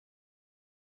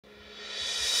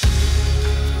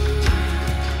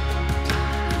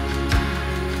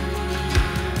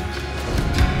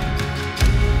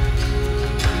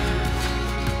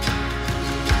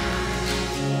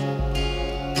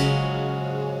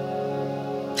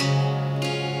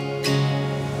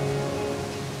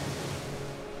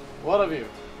what a view.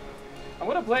 And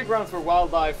what a playground for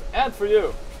wildlife and for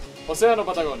you. Oceano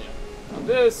Patagonia. And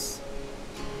this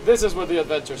is where the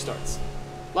adventure starts.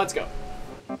 Let's go.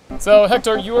 So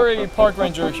Hector, you are a park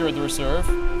ranger here at the reserve.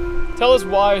 Tell us,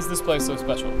 why is this place so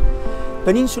special?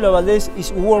 Peninsula Valdes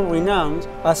is world renowned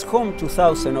as home to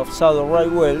thousands of southern right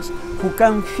whales who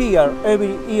come here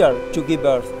every year to give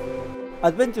birth.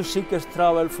 Adventure seekers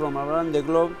travel from around the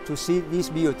globe to see this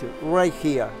beauty right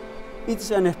here.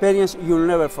 It's an experience you'll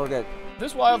never forget.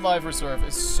 This wildlife reserve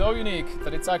is so unique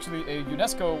that it's actually a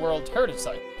UNESCO World Heritage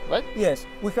Site, right? Yes,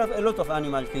 we have a lot of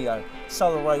animals here.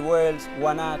 Southern right whales,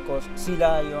 guanacos, sea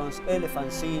lions,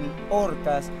 elephant seal,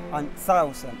 orcas, and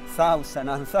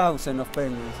thousands of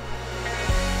penguins.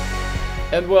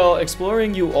 And while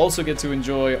exploring, you also get to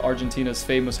enjoy Argentina's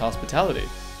famous hospitality.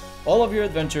 All of your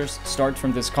adventures start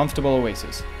from this comfortable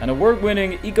oasis, an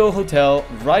award-winning eco-hotel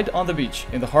right on the beach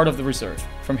in the heart of the reserve.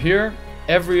 From here,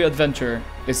 every adventure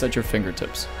is at your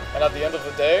fingertips. And at the end of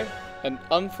the day, an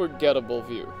unforgettable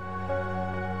view.